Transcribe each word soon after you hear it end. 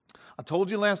I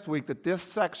told you last week that this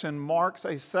section marks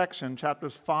a section,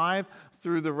 chapters 5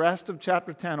 through the rest of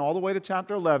chapter 10, all the way to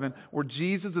chapter 11, where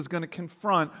Jesus is going to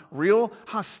confront real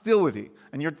hostility.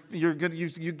 And you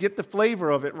get the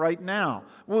flavor of it right now.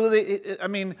 Well,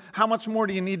 how much more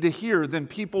do you need to hear than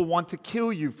people want to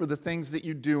kill you for the things that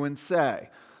you do and say?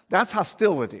 That's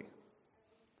hostility.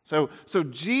 So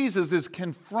Jesus is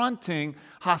confronting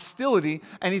hostility,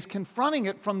 and he's confronting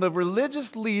it from the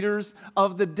religious leaders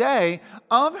of the day,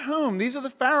 of whom, these are the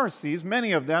Pharisees,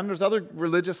 many of them, there's other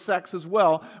religious sects as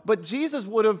well, but Jesus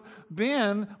would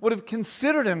have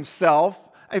considered himself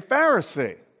a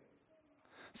Pharisee.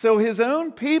 So his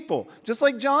own people, just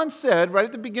like John said right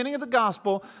at the beginning of the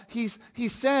gospel, he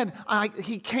said,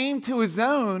 he came to his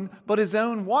own, but his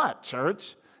own what,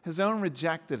 church? His own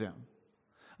rejected him.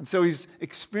 And so he's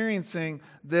experiencing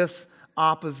this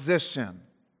opposition,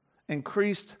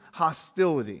 increased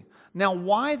hostility. Now,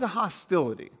 why the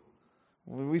hostility?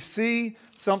 We see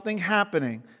something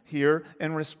happening here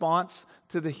in response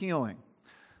to the healing.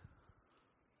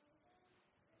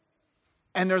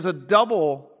 And there's a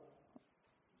double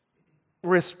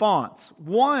response.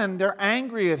 One, they're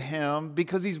angry at him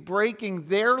because he's breaking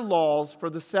their laws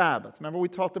for the Sabbath. Remember, we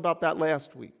talked about that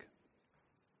last week.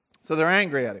 So they're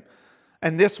angry at him.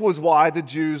 And this was why the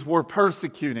Jews were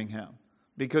persecuting him,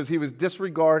 because he was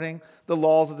disregarding the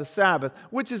laws of the Sabbath,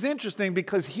 which is interesting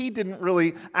because he didn't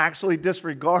really actually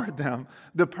disregard them.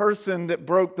 The person that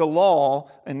broke the law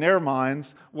in their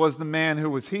minds was the man who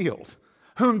was healed,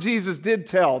 whom Jesus did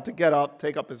tell to get up,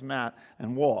 take up his mat,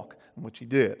 and walk, which he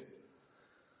did.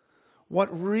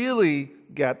 What really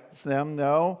gets them,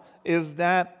 though, is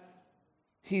that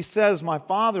he says, my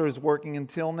Father is working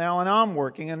until now, and I'm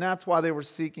working, and that's why they were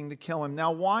seeking to kill him.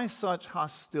 Now, why such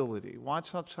hostility? Why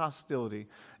such hostility?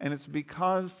 And it's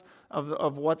because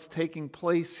of what's taking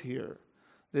place here,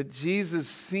 that Jesus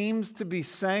seems to be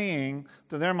saying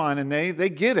to their mind, and they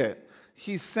get it,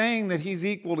 he's saying that he's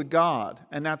equal to God,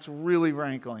 and that's really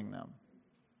rankling them.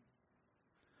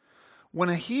 When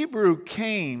a Hebrew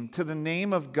came to the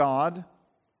name of God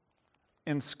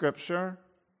in Scripture,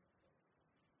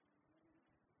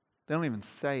 they don't even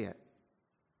say it.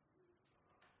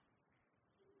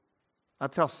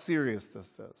 That's how serious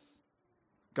this is.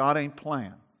 God ain't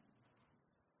playing.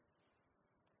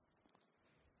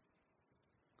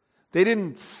 They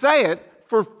didn't say it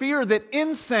for fear that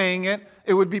in saying it,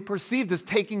 it would be perceived as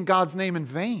taking God's name in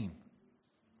vain.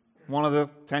 One of the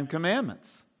 10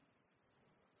 Commandments.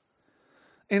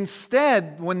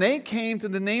 Instead, when they came to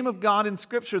the name of God in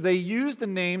Scripture, they used a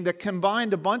name that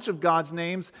combined a bunch of God's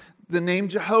names, the name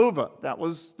Jehovah.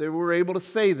 They were able to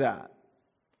say that.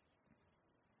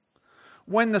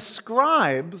 When the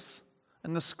scribes,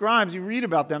 you read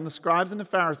about them, the scribes and the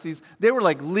Pharisees, they were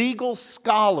like legal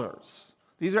scholars.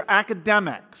 These are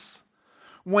academics.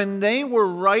 When they were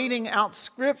writing out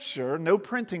Scripture, no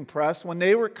printing press, when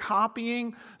they were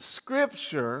copying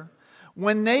Scripture,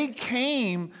 when they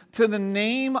came to the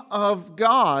name of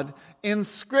God in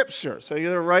Scripture, so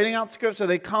you're writing out Scripture,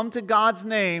 they come to God's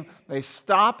name, they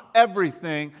stop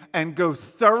everything and go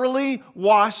thoroughly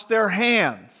wash their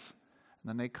hands. And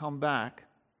then they come back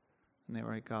and they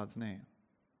write God's name.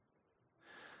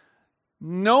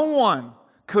 No one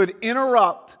could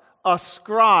interrupt a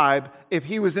scribe if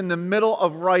he was in the middle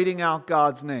of writing out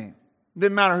God's name.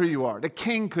 Didn't matter who you are. The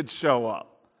king could show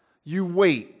up. You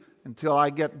wait until I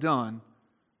get done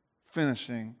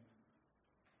finishing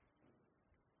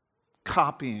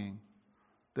copying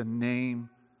the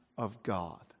name of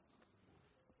God.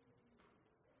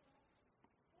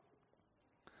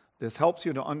 This helps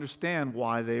you to understand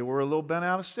why they were a little bent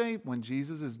out of shape when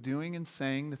Jesus is doing and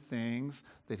saying the things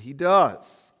that he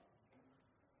does.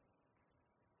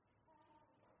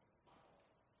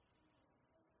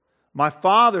 My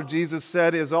Father, Jesus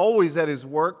said, is always at his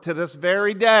work to this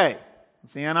very day.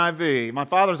 It's the NIV. My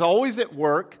Father's always at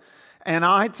work, and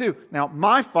I too. Now,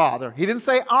 my Father, he didn't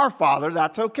say our Father,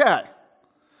 that's okay.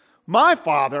 My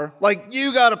Father, like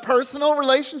you got a personal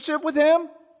relationship with him?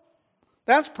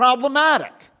 That's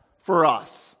problematic for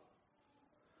us.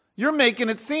 You're making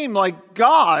it seem like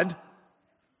God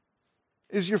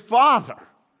is your Father.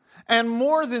 And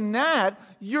more than that,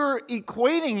 you're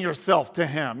equating yourself to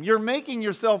him. You're making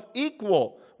yourself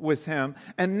equal with him.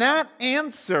 And that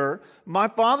answer, my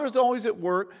Father's always at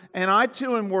work and I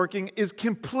too am working, is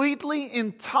completely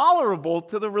intolerable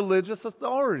to the religious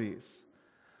authorities.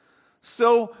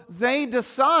 So they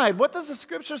decide, what does the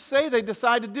Scripture say they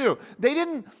decide to do?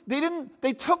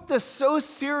 They took this so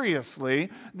seriously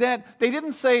that they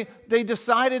didn't say they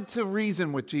decided to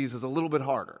reason with Jesus a little bit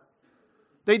harder.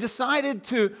 They decided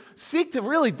to seek to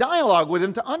really dialogue with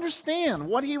him to understand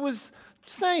what he was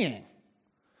saying.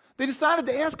 They decided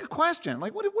to ask a question.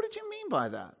 Like, what did you mean by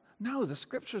that? No, the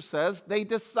scripture says they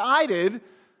decided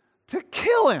to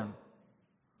kill him.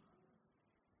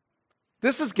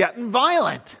 This is getting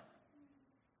violent.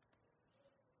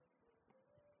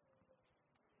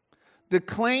 The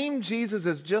claim Jesus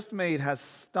has just made has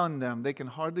stunned them. They can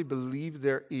hardly believe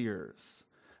their ears.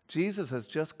 Jesus has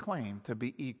just claimed to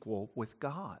be equal with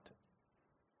God.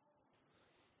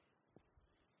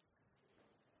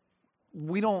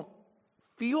 We don't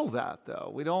feel that, though.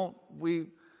 We're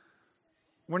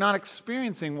not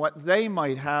experiencing what they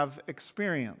might have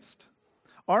experienced.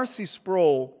 R.C.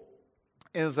 Sproul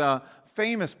is a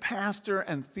famous pastor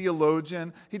and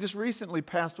theologian. He just recently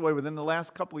passed away within the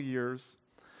last couple of years.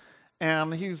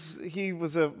 And he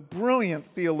was a brilliant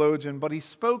theologian, but he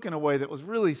spoke in a way that was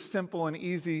really simple and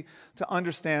easy to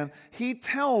understand. He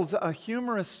tells a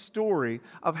humorous story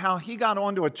of how he got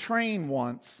onto a train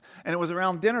once, and it was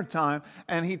around dinner time,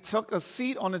 and he took a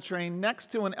seat on the train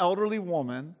next to an elderly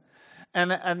woman,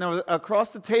 and across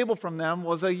the table from them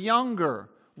was a younger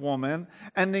woman,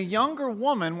 and the younger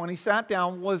woman, when he sat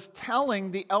down, was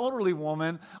telling the elderly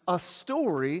woman a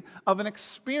story of an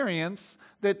experience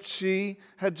that she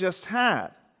had just had.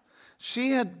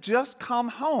 She had just come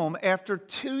home after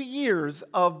 2 years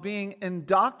of being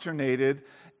indoctrinated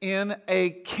in a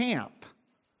camp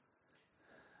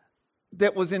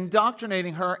that was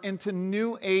indoctrinating her into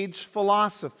New Age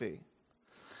philosophy.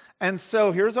 And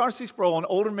so here's R.C. Sproul, an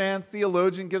older man,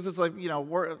 theologian, gives us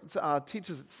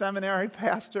teaches at seminary,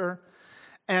 pastor.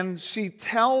 And she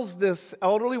tells this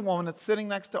elderly woman that's sitting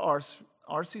next to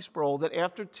R.C. Sproul that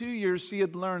after 2 years she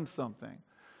had learned something.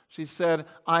 She said,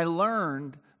 I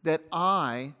learned that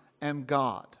I am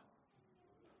God.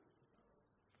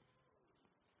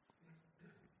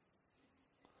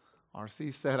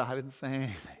 R.C. said, I didn't say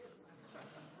anything.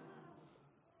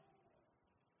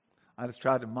 I just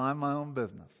tried to mind my own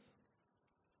business.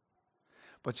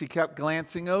 But she kept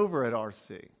glancing over at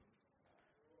R.C.,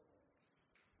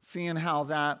 seeing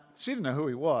how she didn't know who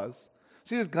he was.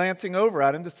 She was glancing over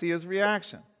at him to see his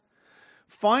reaction.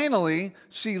 Finally,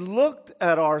 she looked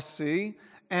at R.C.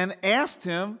 and asked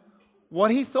him what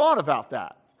he thought about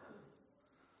that.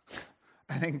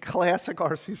 And in classic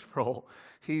R.C. Sproul,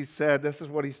 he said, this is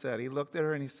what he said. He looked at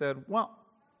her and he said, well,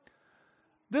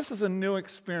 this is a new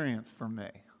experience for me.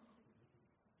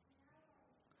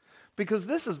 Because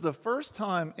this is the first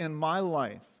time in my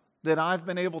life that I've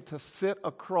been able to sit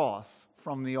across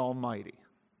from the Almighty.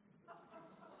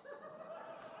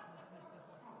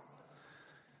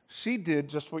 She did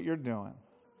just what you're doing.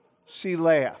 She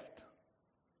laughed.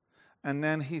 And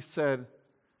then he said,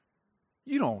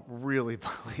 you don't really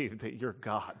believe that you're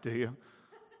God, do you?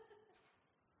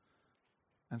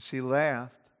 And she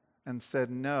laughed and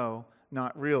said, no,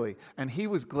 not really. And he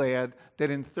was glad that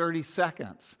in 30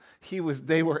 seconds,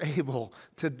 they were able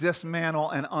to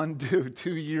dismantle and undo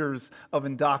 2 years of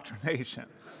indoctrination.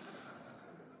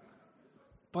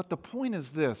 But the point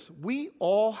is this: we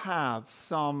all have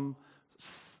some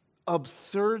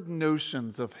absurd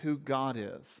notions of who God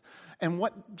is. And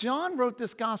what John wrote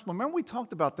this gospel, remember we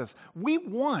talked about this, we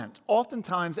want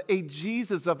oftentimes a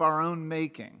Jesus of our own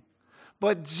making.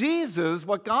 But Jesus,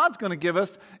 what God's going to give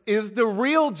us, is the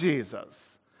real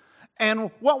Jesus.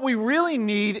 And what we really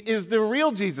need is the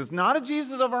real Jesus, not a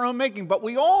Jesus of our own making, but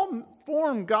we all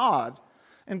form God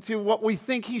into what we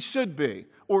think he should be,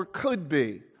 or could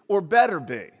be, or better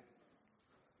be.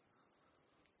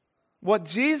 What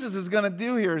Jesus is going to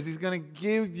do here is he's going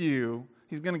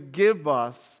to give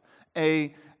us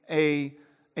a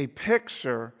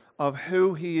picture of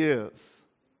who he is.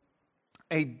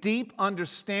 A deep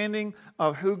understanding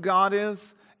of who God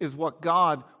is what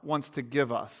God wants to give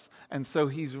us. And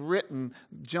so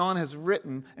John has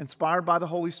written, inspired by the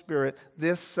Holy Spirit,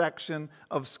 this section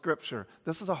of Scripture.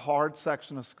 This is a hard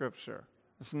section of Scripture.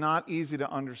 It's not easy to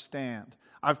understand.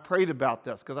 I've prayed about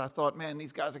this because I thought, man,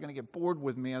 these guys are going to get bored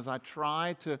with me as I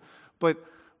try to, but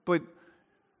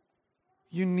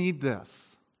you need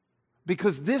this.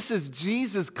 Because this is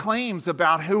Jesus' claims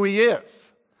about who he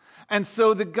is. And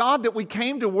so the God that we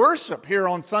came to worship here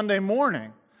on Sunday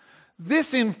morning,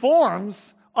 this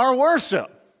informs our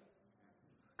worship.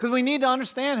 Because we need to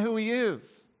understand who he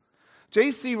is.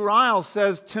 J.C. Ryle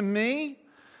says, to me,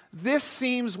 this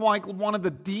seems like one of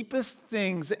the deepest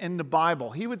things in the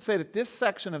Bible. He would say that this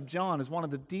section of John is one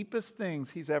of the deepest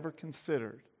things he's ever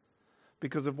considered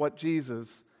because of what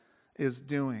Jesus is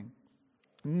doing.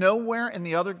 Nowhere in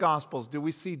the other Gospels do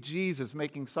we see Jesus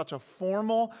making such a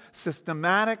formal,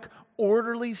 systematic,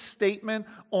 orderly statement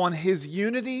on his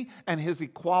unity and his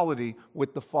equality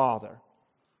with the Father.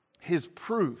 His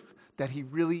proof that he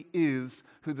really is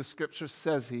who the Scripture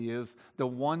says he is, the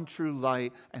one true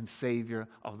light and Savior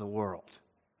of the world.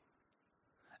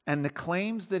 And the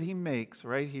claims that he makes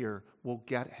right here will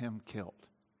get him killed.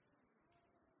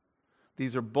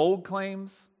 These are bold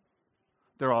claims,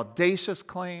 they're audacious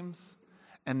claims,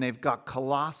 and they've got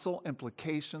colossal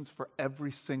implications for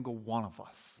every single one of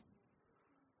us.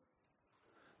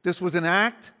 This was an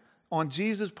act on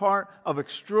Jesus' part of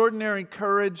extraordinary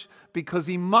courage because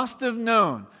he must have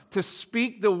known to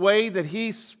speak the way that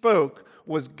he spoke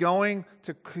he was going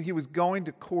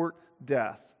to court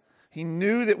death. He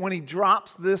knew that when he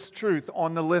drops this truth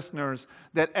on the listeners,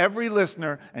 that every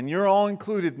listener, and you're all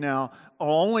included now, will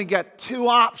only get two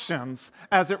options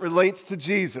as it relates to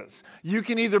Jesus. You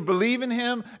can either believe in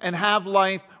him and have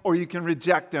life, or you can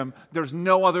reject him. There's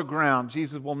no other ground.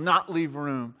 Jesus will not leave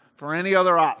room for any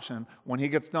other option when he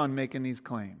gets done making these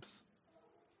claims.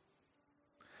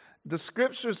 The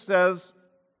Scripture says,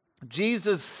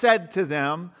 Jesus said to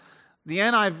them, the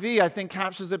NIV, I think,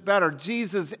 captures it better.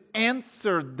 Jesus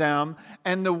answered them,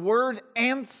 and the word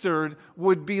answered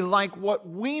would be like what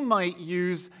we might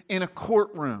use in a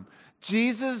courtroom.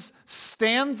 Jesus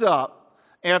stands up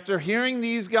after hearing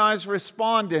these guys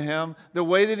respond to him the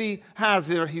way that he has.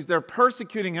 They're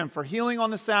persecuting him for healing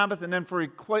on the Sabbath and then for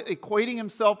equating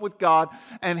himself with God,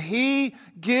 and he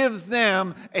gives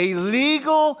them a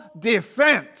legal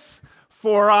defense.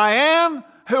 For I am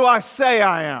who I say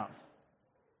I am.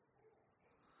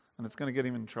 And it's going to get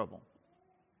him in trouble.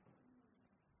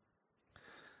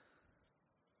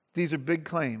 These are big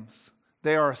claims.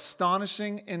 They are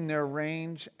astonishing in their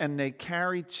range, and they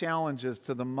carry challenges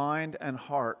to the mind and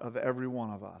heart of every one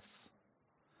of us.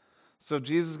 So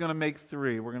Jesus is going to make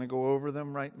three. We're going to go over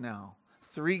them right now.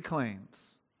 Three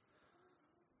claims.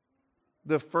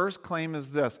 The first claim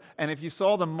is this. And if you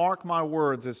saw the mark my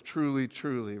words as truly,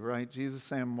 truly, right? Jesus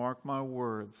saying, mark my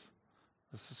words.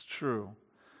 This is true.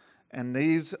 And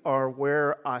these are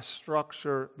where I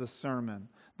structure the sermon.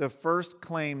 The first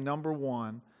claim, number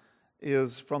one,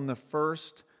 is from the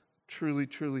first truly,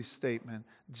 truly statement.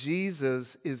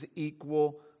 Jesus is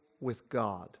equal with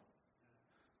God.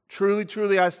 Truly,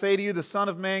 truly, I say to you, the Son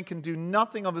of Man can do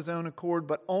nothing of his own accord,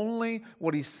 but only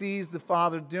what he sees the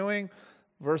Father doing.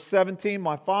 Verse 17,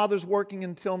 my Father's working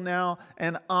until now,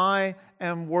 and I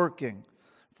am working.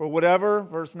 For whatever,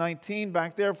 verse 19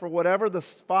 back there, for whatever the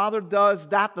Father does,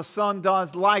 that the Son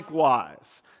does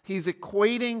likewise. He's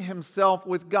equating himself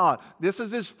with God. This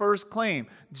is his first claim.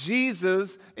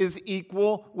 Jesus is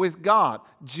equal with God.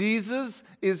 Jesus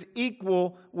is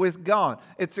equal with God.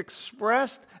 It's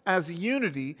expressed as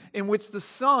unity in which the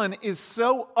Son is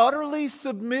so utterly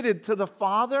submitted to the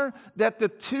Father that the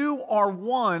two are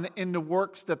one in the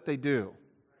works that they do.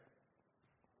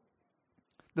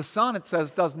 The Son, it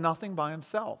says, does nothing by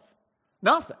himself.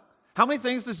 Nothing. How many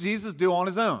things does Jesus do on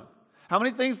his own? How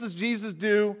many things does Jesus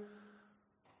do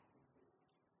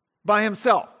by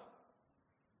himself?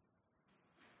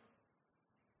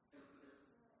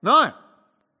 None.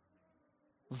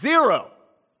 Zero.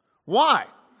 Why?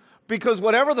 Because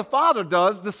whatever the Father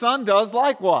does, the Son does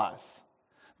likewise.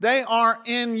 They are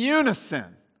in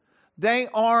unison. They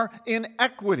are in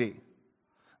equity.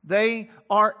 They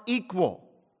are equal.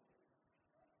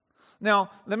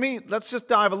 Now, let's just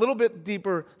dive a little bit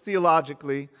deeper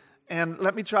theologically, and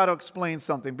let me try to explain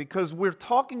something, because we're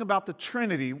talking about the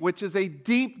Trinity, which is a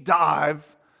deep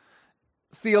dive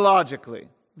theologically.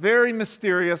 Very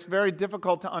mysterious, very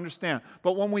difficult to understand.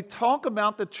 But when we talk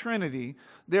about the Trinity,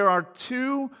 there are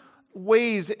two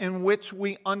ways in which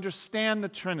we understand the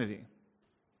Trinity.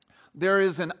 There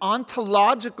is an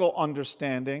ontological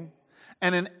understanding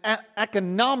and an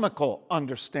economical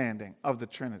understanding of the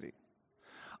Trinity.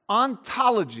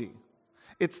 Ontology,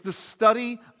 it's the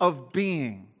study of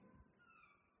being.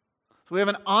 So we have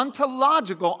an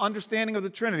ontological understanding of the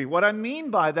Trinity. What I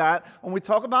mean by that, when we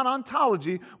talk about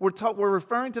ontology, we're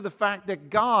referring to the fact that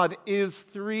God is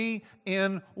three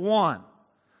in one.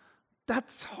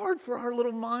 That's hard for our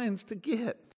little minds to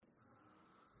get.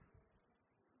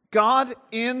 God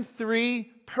in three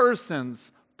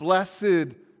persons,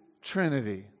 blessed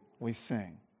Trinity, we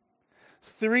sing.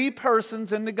 Three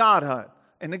persons in the Godhead.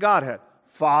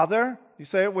 Father, you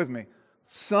say it with me,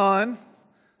 Son,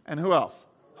 and who else?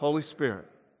 Holy Spirit.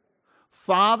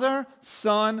 Father,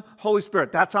 Son, Holy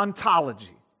Spirit. That's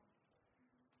ontology.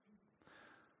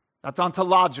 That's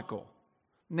ontological.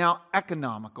 Now,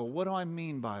 economical. What do I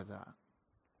mean by that?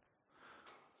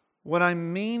 What I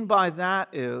mean by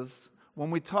that is, when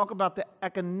we talk about the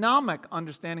economic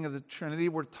understanding of the Trinity,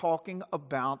 we're talking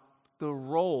about the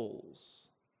roles.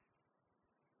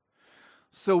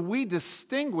 So we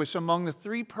distinguish among the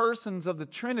three persons of the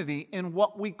Trinity in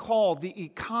what we call the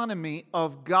economy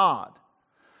of God.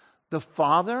 The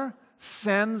Father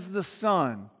sends the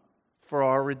Son for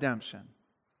our redemption.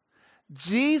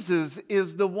 Jesus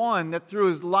is the one that through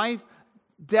his life,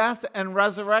 death, and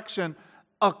resurrection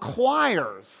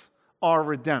acquires our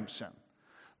redemption.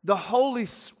 The Holy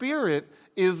Spirit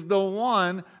is the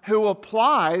one who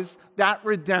applies that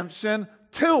redemption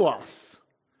to us.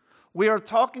 We are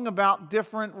talking about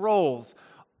different roles.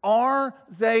 Are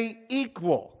they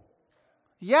equal?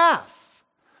 Yes.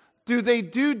 Do they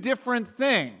do different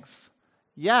things?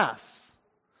 Yes.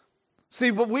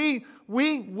 See, but we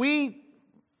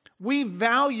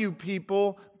value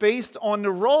people based on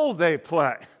the role they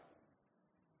play.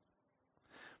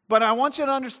 But I want you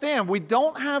to understand, we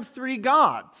don't have three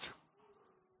gods.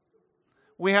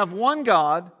 We have one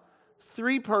God,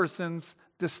 three persons,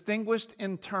 distinguished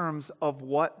in terms of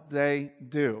what they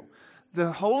do.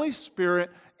 The Holy Spirit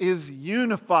is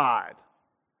unified.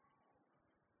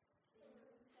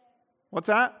 What's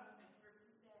that?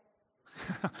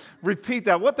 Repeat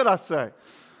that. What did I say?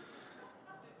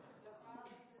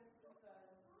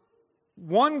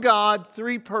 One God,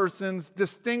 three persons,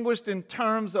 distinguished in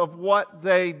terms of what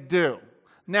they do.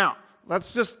 Now,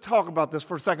 let's just talk about this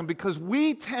for a second, because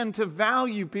we tend to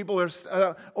value people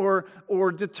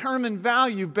or determine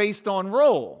value based on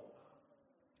role.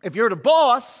 If you're the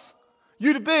boss,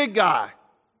 you're the big guy.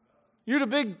 You're the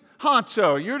big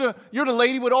honcho. You're the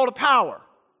lady with all the power.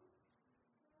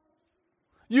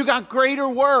 You got greater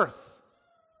worth.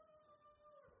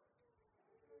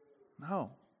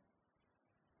 No.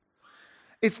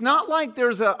 It's not like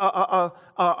there's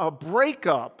a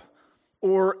breakup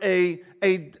or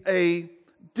a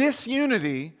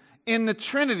disunity in the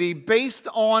Trinity based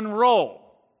on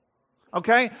role.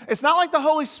 Okay? It's not like the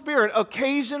Holy Spirit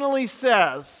occasionally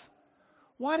says,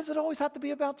 why does it always have to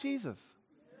be about Jesus?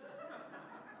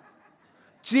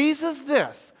 Jesus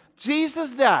this,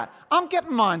 Jesus that. I'm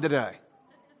getting mine today.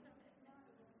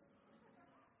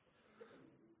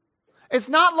 It's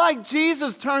not like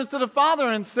Jesus turns to the Father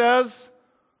and says,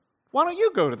 why don't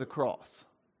you go to the cross?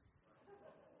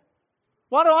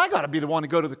 Why do I got to be the one to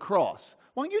go to the cross?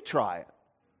 Why don't you try it?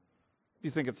 If you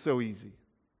think it's so easy.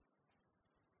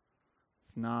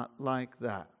 It's not like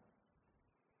that.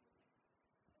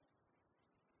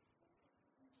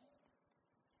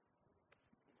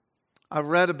 I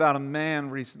read about a man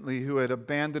recently who had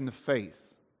abandoned the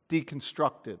faith,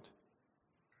 deconstructed.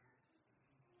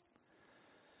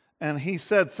 And he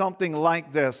said something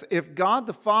like this: if God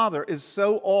the Father is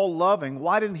so all-loving,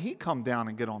 why didn't he come down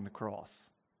and get on the cross?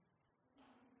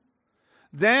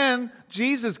 Then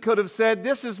Jesus could have said,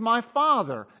 this is my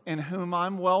Father in whom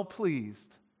I'm well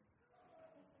pleased.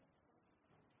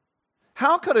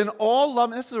 How could an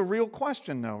all-loving, this is a real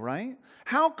question though, right?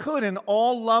 How could an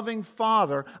all-loving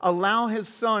Father allow his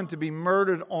Son to be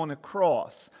murdered on a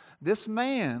cross? This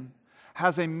man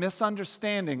has a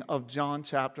misunderstanding of John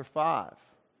chapter 5.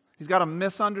 He's got a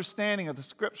misunderstanding of the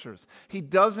Scriptures. He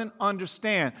doesn't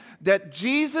understand that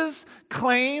Jesus'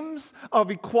 claims of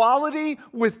equality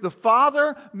with the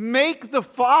Father make the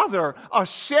Father a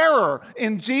sharer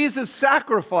in Jesus'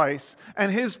 sacrifice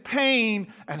and his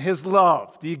pain and his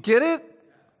love. Do you get it?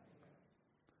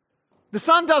 The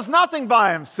Son does nothing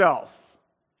by himself.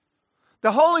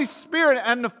 The Holy Spirit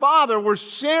and the Father were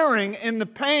sharing in the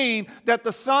pain that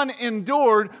the Son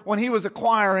endured when he was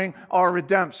acquiring our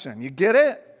redemption. You get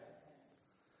it?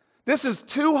 This is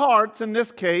two hearts in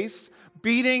this case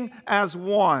beating as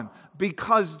one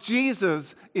because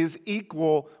Jesus is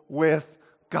equal with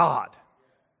God.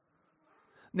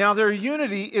 Now their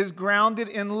unity is grounded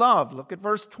in love. Look at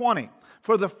verse 20.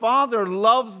 For the Father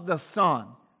loves the Son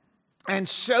and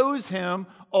shows him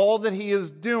all that he is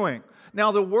doing.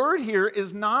 Now the word here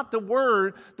is not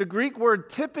the Greek word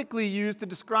typically used to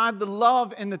describe the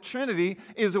love in the Trinity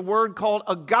is a word called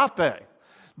agape.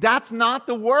 That's not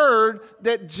the word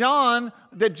that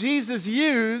Jesus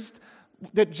used,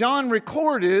 that John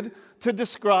recorded to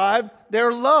describe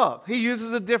their love. He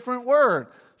uses a different word,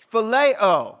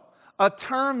 phileo, a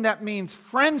term that means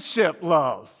friendship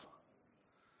love.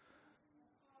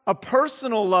 A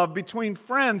personal love between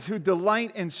friends who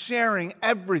delight in sharing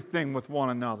everything with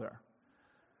one another.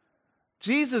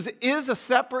 Jesus is a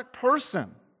separate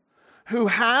person who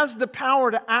has the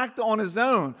power to act on his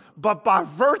own, but by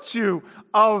virtue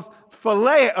of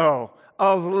phileo,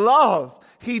 of love,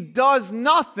 he does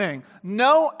nothing,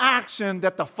 no action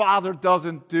that the Father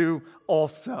doesn't do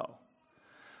also.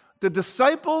 The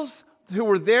disciples who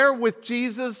were there with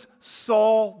Jesus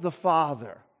saw the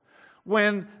Father.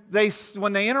 When they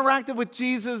interacted with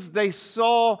Jesus, they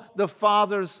saw the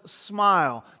Father's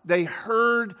smile. They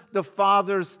heard the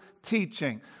Father's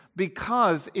teaching.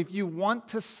 Because if you want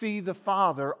to see the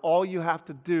Father, all you have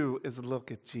to do is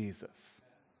look at Jesus.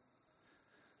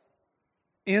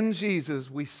 In Jesus,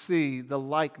 we see the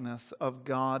likeness of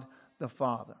God the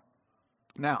Father.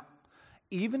 Now,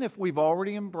 even if we've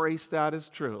already embraced that as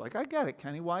true, like, I get it,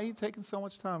 Kenny, why are you taking so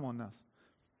much time on this?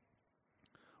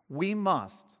 We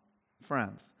must,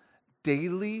 friends,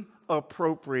 daily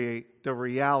appropriate the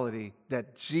reality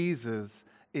that Jesus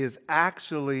is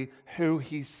actually who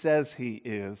he says he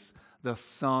is, the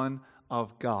Son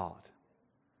of God.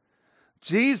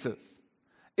 Jesus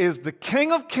is the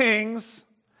King of Kings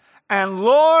and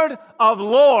Lord of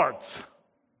Lords.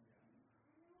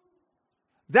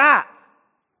 That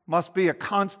must be a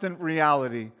constant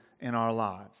reality in our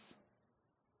lives.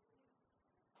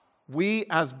 We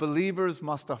as believers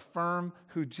must affirm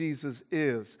who Jesus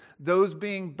is. Those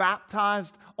being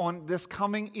baptized on this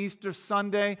coming Easter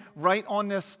Sunday, right on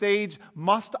this stage,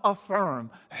 must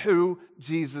affirm who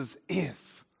Jesus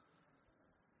is.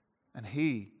 And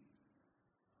he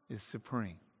is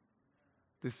supreme.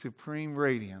 The supreme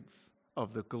radiance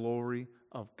of the glory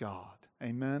of God.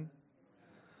 Amen?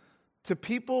 To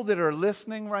people that are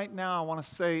listening right now, I want to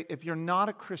say, if you're not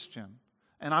a Christian,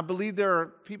 and I believe there are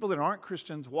people that aren't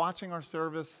Christians watching our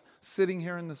service, sitting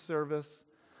here in the service,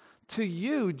 to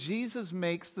you, Jesus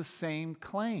makes the same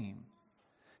claim.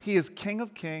 He is King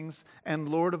of Kings and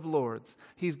Lord of Lords.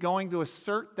 He's going to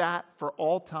assert that for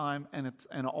all time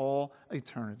and all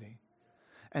eternity.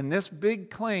 And this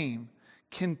big claim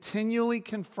continually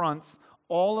confronts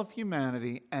all of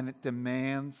humanity, and it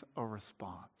demands a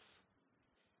response.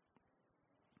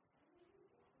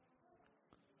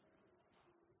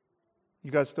 You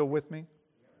guys still with me?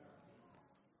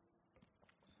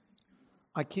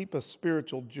 I keep a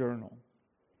spiritual journal.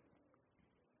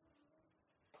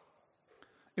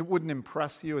 It wouldn't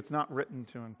impress you. It's not written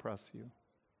to impress you.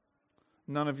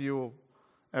 None of you will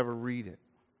ever read it.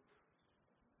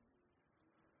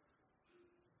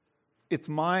 It's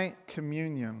my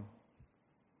communion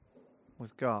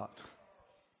with God.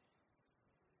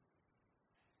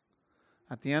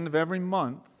 At the end of every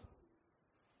month,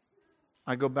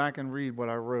 I go back and read what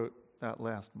I wrote that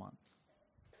last month.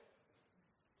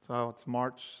 So it's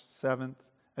March 7th.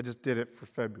 I just did it for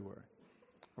February.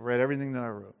 I read everything that I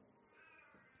wrote.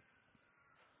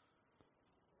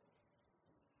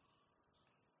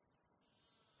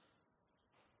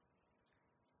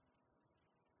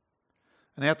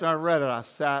 And after I read it, I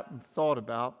sat and thought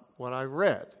about what I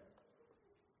read.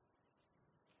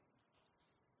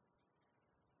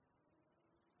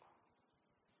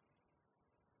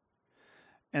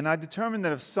 And I determined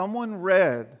that if someone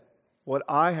read what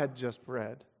I had just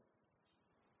read,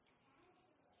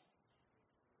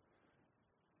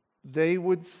 they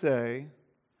would say,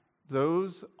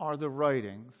 those are the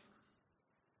writings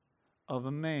of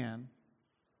a man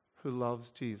who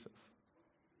loves Jesus.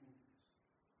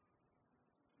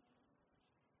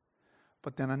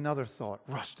 But then another thought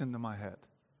rushed into my head.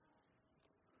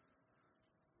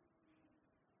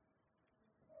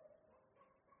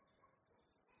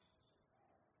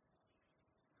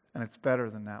 And it's better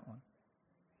than that one.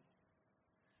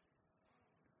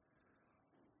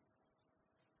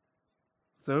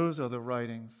 Those are the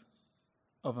writings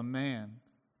of a man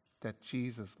that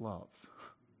Jesus loves.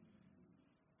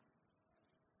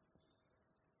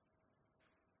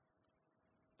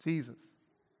 Jesus,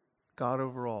 God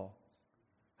over all,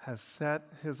 has set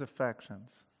his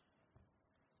affections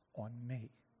on me,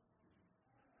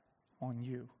 on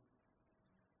you.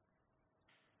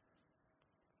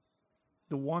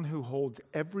 The one who holds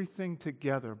everything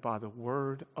together by the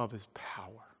word of his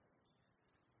power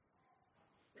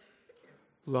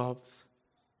loves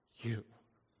you.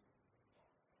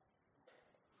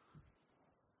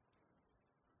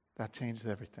 That changes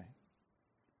everything.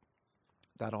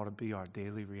 That ought to be our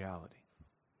daily reality.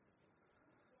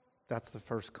 That's the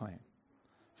first claim.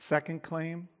 Second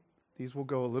claim, these will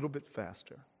go a little bit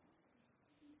faster.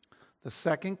 The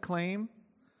second claim,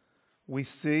 we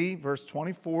see, verse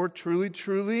 24, truly,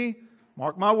 truly,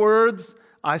 mark my words,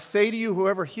 I say to you,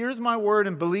 whoever hears my word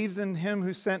and believes in him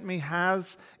who sent me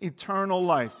has eternal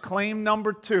life. Claim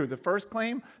number 2. The first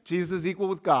claim, Jesus is equal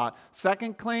with God.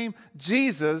 Second claim,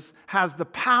 Jesus has the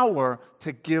power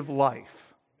to give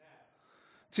life.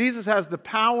 Jesus has the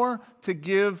power to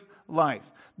give life.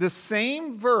 The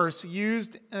same verse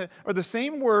used, or the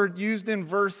same word used in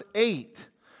verse 8.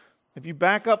 If you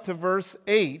back up to verse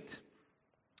 8,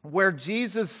 where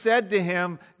Jesus said to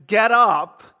him, get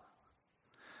up,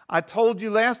 I told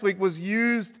you last week was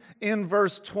used in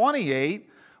verse 28,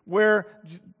 where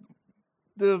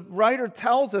the writer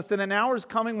tells us that an hour is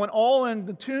coming when all in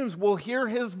the tombs will hear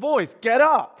his voice. Get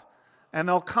up, and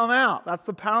they'll come out. That's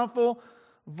the powerful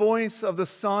voice of the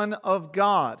Son of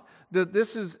God.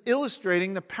 This is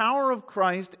illustrating the power of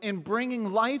Christ in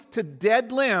bringing life to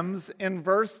dead limbs. In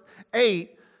verse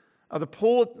 8 of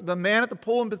the man at the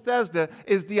pool in Bethesda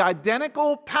is the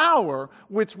identical power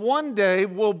which one day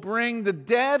will bring the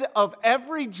dead of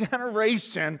every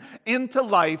generation into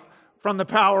life from the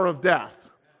power of death.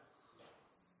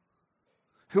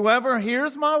 Whoever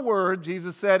hears my word,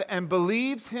 Jesus said, and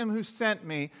believes him who sent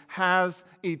me has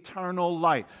eternal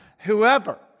life.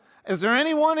 Whoever. Is there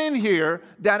anyone in here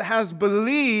that has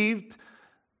believed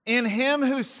in him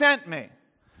who sent me?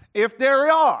 If there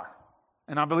are,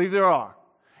 and I believe there are,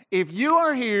 if you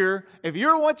are here, if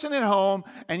you're watching at home,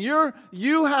 and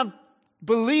you have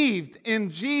believed in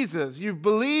Jesus, you've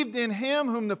believed in him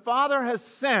whom the Father has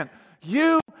sent,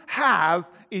 you have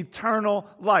eternal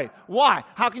life. Why?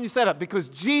 How can you say that? Because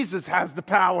Jesus has the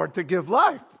power to give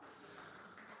life.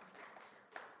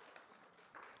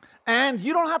 And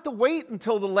you don't have to wait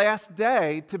until the last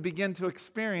day to begin to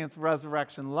experience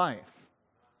resurrection life.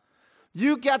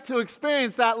 You get to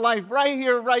experience that life right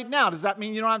here, right now. Does that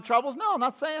mean you don't have troubles? No, I'm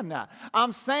not saying that.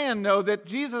 I'm saying, though, that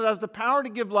Jesus has the power to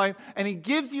give life, and he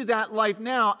gives you that life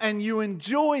now, and you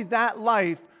enjoy that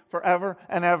life forever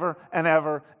and ever and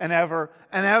ever and ever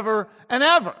and ever and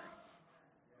ever.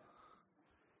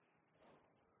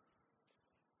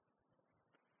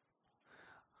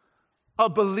 A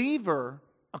believer,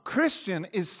 a Christian,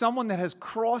 is someone that has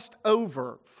crossed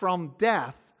over from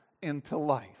death into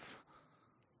life.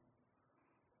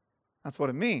 That's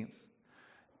what it means.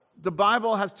 The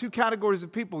Bible has two categories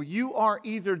of people. You are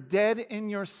either dead in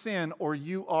your sin or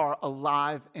you are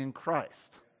alive in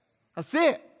Christ. That's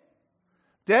it.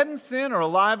 Dead in sin or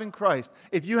alive in Christ.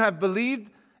 If you have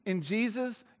believed in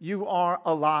Jesus, you are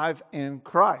alive in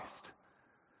Christ.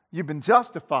 You've been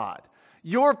justified.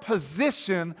 Your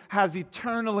position has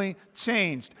eternally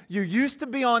changed. You used to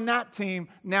be on that team,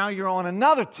 now you're on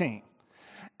another team.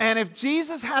 And if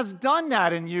Jesus has done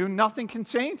that in you, nothing can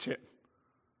change it.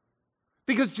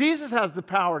 Because Jesus has the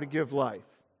power to give life.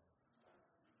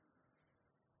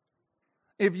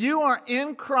 If you are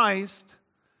in Christ,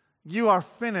 you are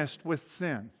finished with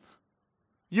sin.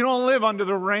 You don't live under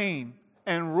the reign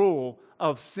and rule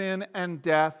of sin and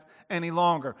death any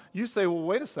longer. You say, well,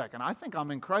 wait a second. I think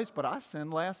I'm in Christ, but I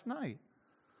sinned last night.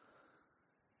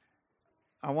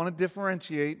 I want to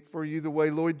differentiate for you the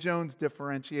way Lloyd Jones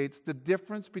differentiates the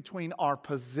difference between our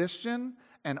position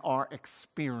and our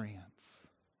experience.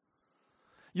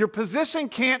 Your position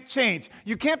can't change.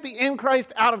 You can't be in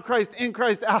Christ, out of Christ, in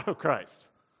Christ, out of Christ.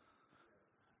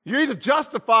 You're either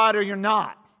justified or you're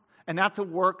not. And that's a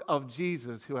work of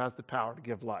Jesus who has the power to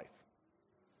give life.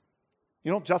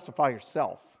 You don't justify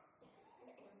yourself.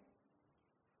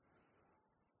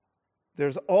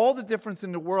 There's all the difference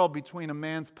in the world between a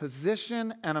man's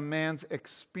position and a man's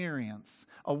experience.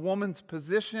 A woman's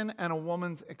position and a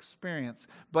woman's experience.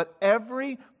 But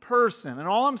every person, and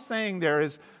all I'm saying there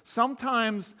is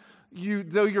sometimes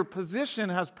though your position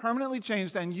has permanently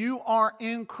changed and you are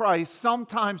in Christ,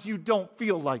 sometimes you don't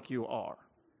feel like you are.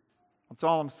 That's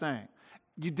all I'm saying.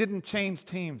 You didn't change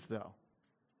teams, though.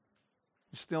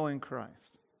 You're still in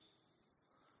Christ.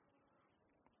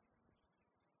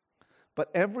 But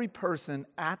every person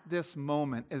at this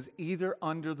moment is either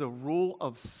under the rule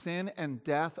of sin and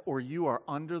death, or you are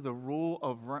under the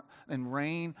rule and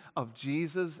reign of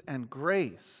Jesus and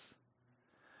grace.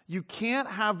 You can't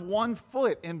have one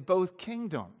foot in both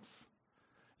kingdoms.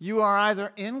 You are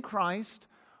either in Christ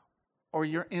or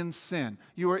you're in sin.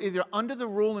 You are either under the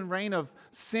rule and reign of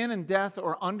sin and death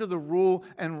or under the rule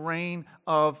and reign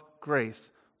of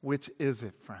grace. Which is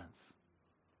it, friends?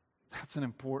 That's an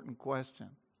important question.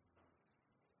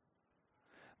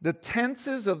 The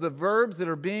tenses of the verbs that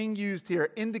are being used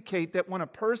here indicate that when a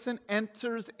person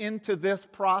enters into this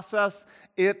process,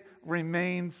 it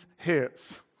remains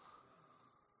his.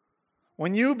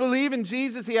 When you believe in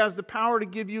Jesus, he has the power to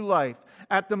give you life.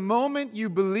 At the moment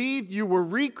you believed, you were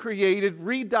recreated,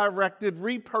 redirected,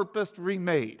 repurposed,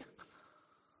 remade.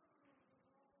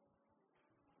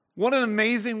 What an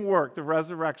amazing work the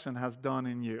resurrection has done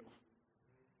in you.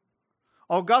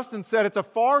 Augustine said it's a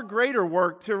far greater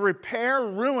work to repair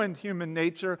ruined human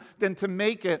nature than to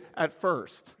make it at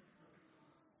first.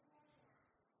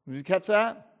 Did you catch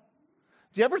that?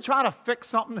 Do you ever try to fix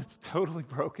something that's totally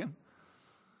broken?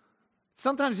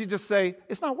 Sometimes you just say,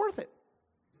 it's not worth it.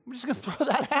 I'm just going to throw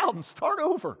that out and start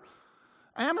over.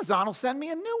 Amazon will send me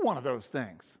a new one of those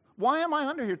things. Why am I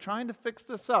under here trying to fix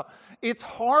this up? It's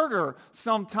harder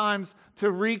sometimes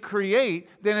to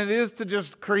recreate than it is to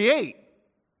just create.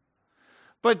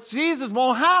 But Jesus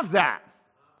won't have that.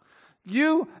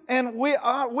 You and we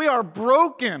are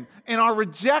broken in our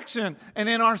rejection and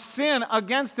in our sin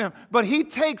against him. But he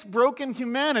takes broken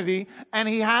humanity and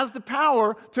he has the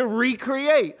power to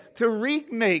recreate, to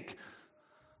remake,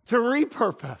 to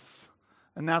repurpose.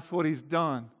 And that's what he's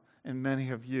done in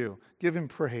many of you. Give him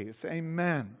praise.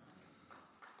 Amen.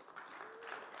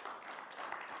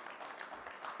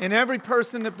 In every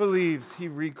person that believes, he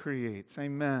recreates.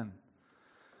 Amen.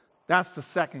 That's the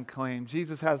second claim.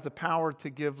 Jesus has the power to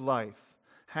give life.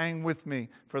 Hang with me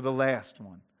for the last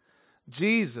one.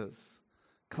 Jesus,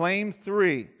 claim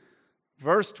 3,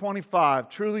 verse 25.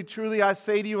 Truly, truly, I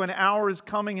say to you, an hour is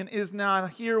coming and is not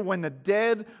here when the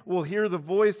dead will hear the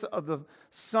voice of the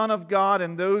Son of God,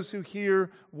 and those who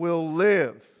hear will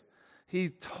live. He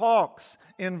talks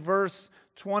in verse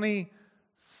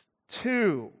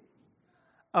 22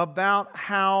 about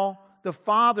how the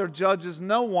Father judges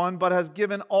no one, but has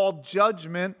given all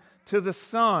judgment to the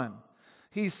Son.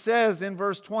 He says in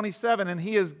verse 27, and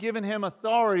he has given him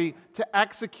authority to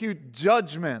execute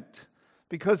judgment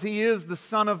because he is the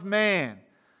Son of Man.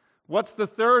 What's the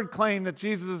third claim that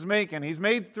Jesus is making? He's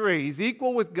made 3. He's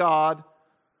equal with God.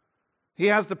 He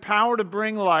has the power to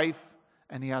bring life,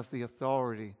 and he has the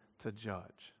authority to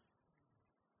judge.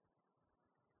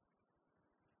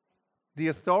 The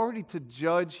authority to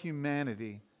judge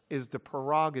humanity is the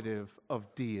prerogative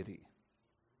of deity.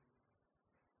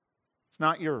 It's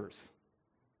not yours.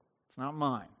 It's not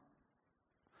mine.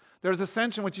 There's a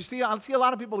sense in which I see a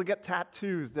lot of people that get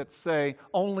tattoos that say,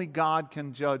 only God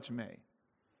can judge me.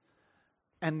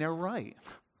 And they're right.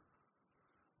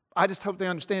 I just hope they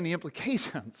understand the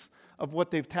implications of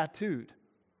what they've tattooed.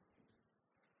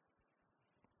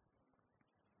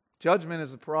 Judgment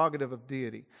is the prerogative of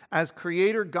deity. As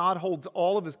creator, God holds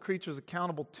all of his creatures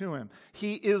accountable to him.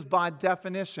 He is, by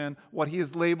definition, what he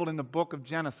is labeled in the book of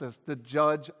Genesis, the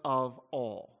judge of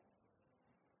all.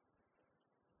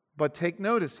 But take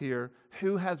notice here,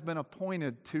 who has been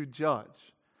appointed to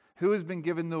judge? Who has been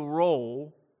given the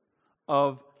role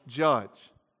of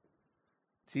judge?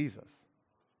 Jesus.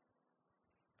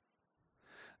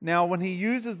 Now, when he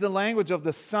uses the language of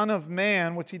the Son of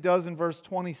Man, which he does in verse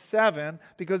 27,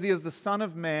 because he is the Son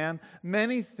of Man,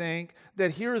 many think that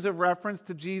here is a reference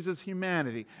to Jesus'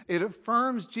 humanity. It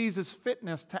affirms Jesus'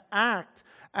 fitness to act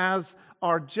as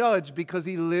our judge because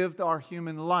he lived our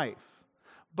human life.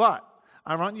 But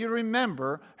I want you to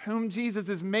remember whom Jesus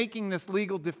is making this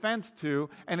legal defense to,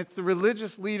 and it's the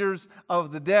religious leaders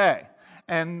of the day.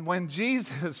 And when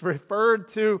Jesus referred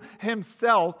to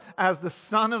himself as the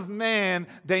Son of Man,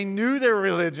 they knew their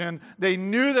religion, they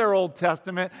knew their Old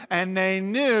Testament, and they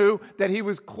knew that he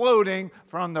was quoting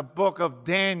from the book of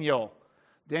Daniel.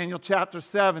 Daniel chapter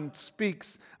 7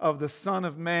 speaks of the Son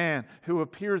of Man who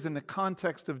appears in the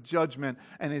context of judgment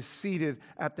and is seated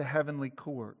at the heavenly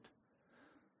court.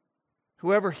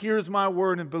 Whoever hears my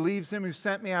word and believes him who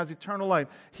sent me has eternal life.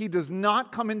 He does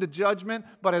not come into judgment,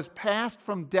 but has passed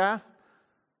from death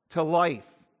to life.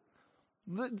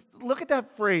 Look at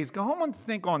that phrase. Go home and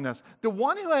think on this. The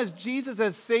one who has Jesus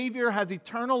as Savior has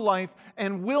eternal life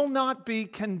and will not be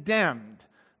condemned,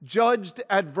 judged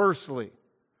adversely.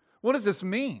 What does this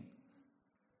mean?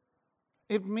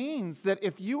 It means that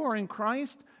if you are in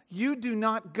Christ, you do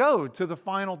not go to the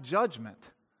final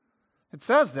judgment. It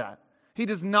says that. He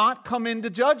does not come into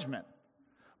judgment,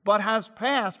 but has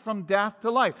passed from death to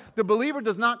life. The believer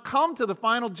does not come to the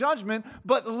final judgment,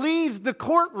 but leaves the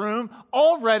courtroom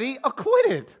already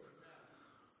acquitted.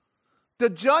 The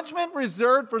judgment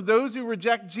reserved for those who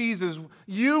reject Jesus,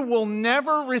 you will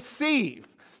never receive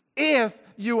if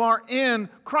you are in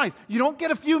Christ. You don't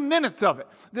get a few minutes of it.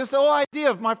 This whole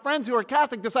idea of my friends who are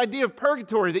Catholic, this idea of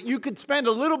purgatory, that you could spend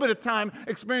a little bit of time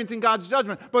experiencing God's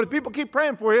judgment, but if people keep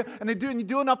praying for you and you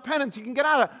do enough penance, you can get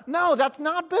out of it. No, that's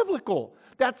not biblical.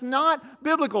 That's not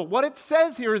biblical. What it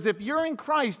says here is if you're in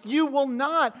Christ, you will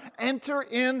not enter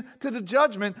into the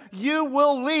judgment. You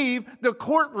will leave the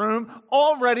courtroom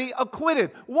already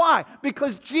acquitted. Why?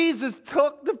 Because Jesus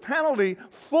took the penalty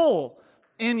full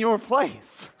in your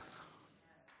place.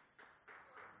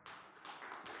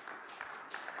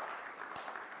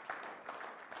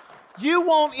 You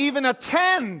won't even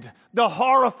attend the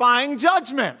horrifying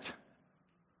judgment.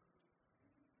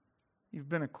 You've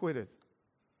been acquitted.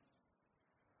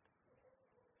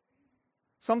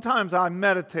 Sometimes I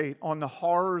meditate on the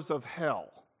horrors of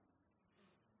hell.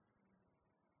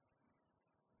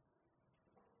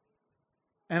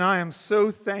 And I am so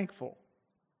thankful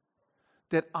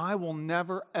that I will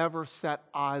never, ever set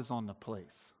eyes on the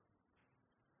place.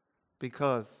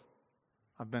 Because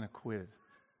I've been acquitted.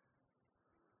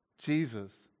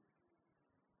 Jesus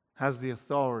has the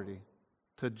authority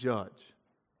to judge.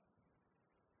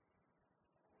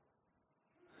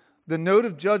 The note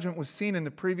of judgment was seen in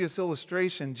the previous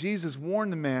illustration. Jesus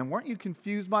warned the man. Weren't you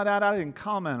confused by that? I didn't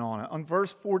comment on it. On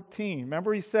verse 14,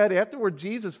 remember he said, afterward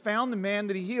Jesus found the man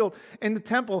that he healed in the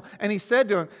temple, and he said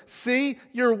to him, see,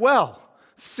 you're well.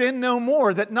 Sin no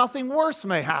more, that nothing worse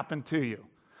may happen to you.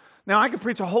 Now, I could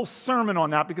preach a whole sermon on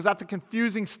that because that's a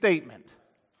confusing statement.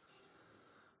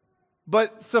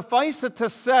 But suffice it to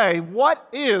say, we'll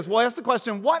ask the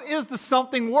question, what is the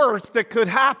something worse that could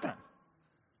happen?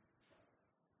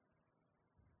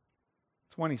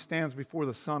 It's when he stands before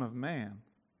the Son of Man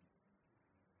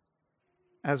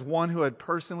as one who had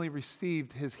personally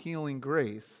received his healing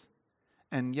grace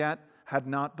and yet had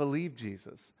not believed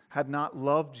Jesus, had not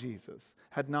loved Jesus,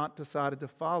 had not decided to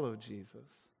follow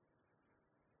Jesus.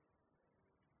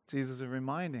 Jesus is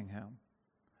reminding him.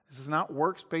 This is not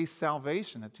works-based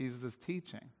salvation that Jesus is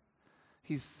teaching.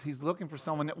 He's looking for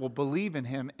someone that will believe in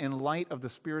him in light of the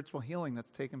spiritual healing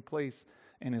that's taken place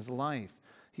in his life.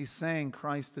 He's saying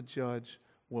Christ the judge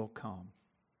will come.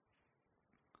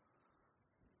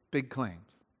 Big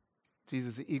claims.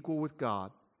 Jesus is equal with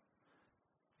God.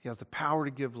 He has the power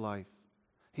to give life.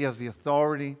 He has the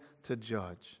authority to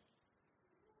judge.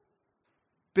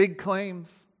 Big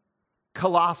claims,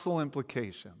 colossal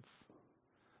implications.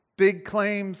 Big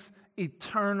claims,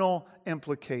 eternal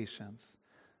implications.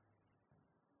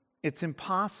 It's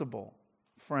impossible,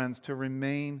 friends, to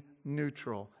remain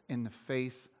neutral in the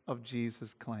face of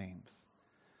Jesus' claims.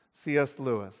 C.S.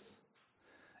 Lewis.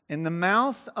 In the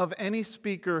mouth of any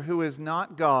speaker who is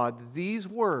not God, these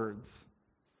words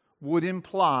would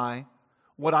imply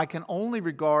what I can only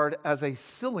regard as a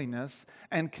silliness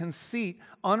and conceit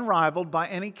unrivaled by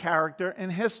any character in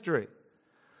history.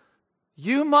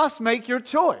 You must make your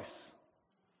choice.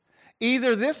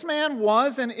 Either this man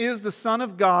was and is the Son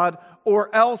of God,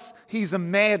 or else he's a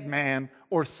madman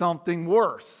or something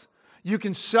worse. You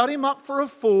can shut him up for a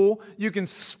fool, you can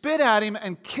spit at him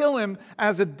and kill him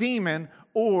as a demon,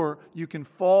 or you can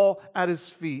fall at his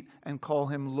feet and call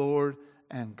him Lord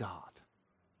and God.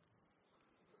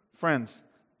 Friends,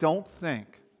 don't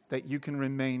think that you can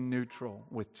remain neutral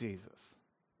with Jesus.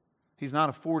 He's not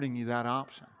affording you that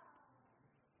option.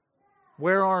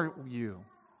 Where are you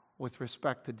with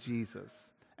respect to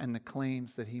Jesus and the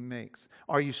claims that he makes?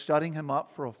 Are you shutting him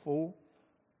up for a fool?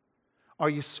 Are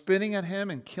you spitting at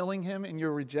him and killing him in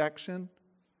your rejection?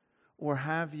 Or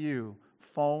have you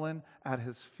fallen at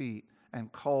his feet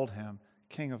and called him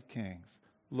King of Kings,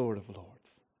 Lord of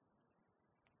Lords?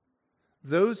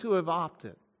 Those who have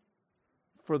opted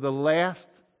for the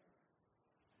last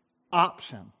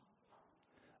option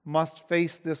must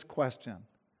face this question.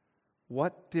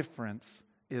 What difference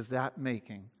is that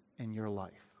making in your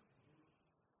life?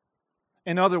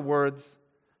 In other words,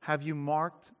 have you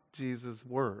marked Jesus'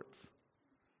 words?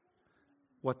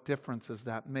 What difference is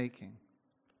that making?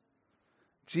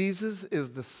 Jesus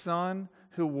is the Son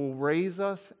who will raise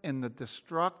us in the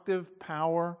destructive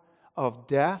power of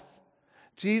death.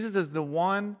 Jesus is the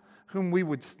one whom we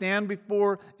would stand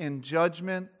before in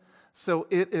judgment. So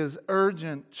it is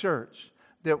urgent, church,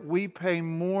 that we pay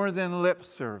more than lip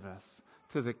service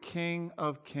to the King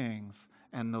of Kings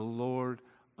and the Lord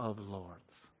of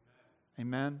Lords.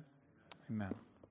 Amen? Amen.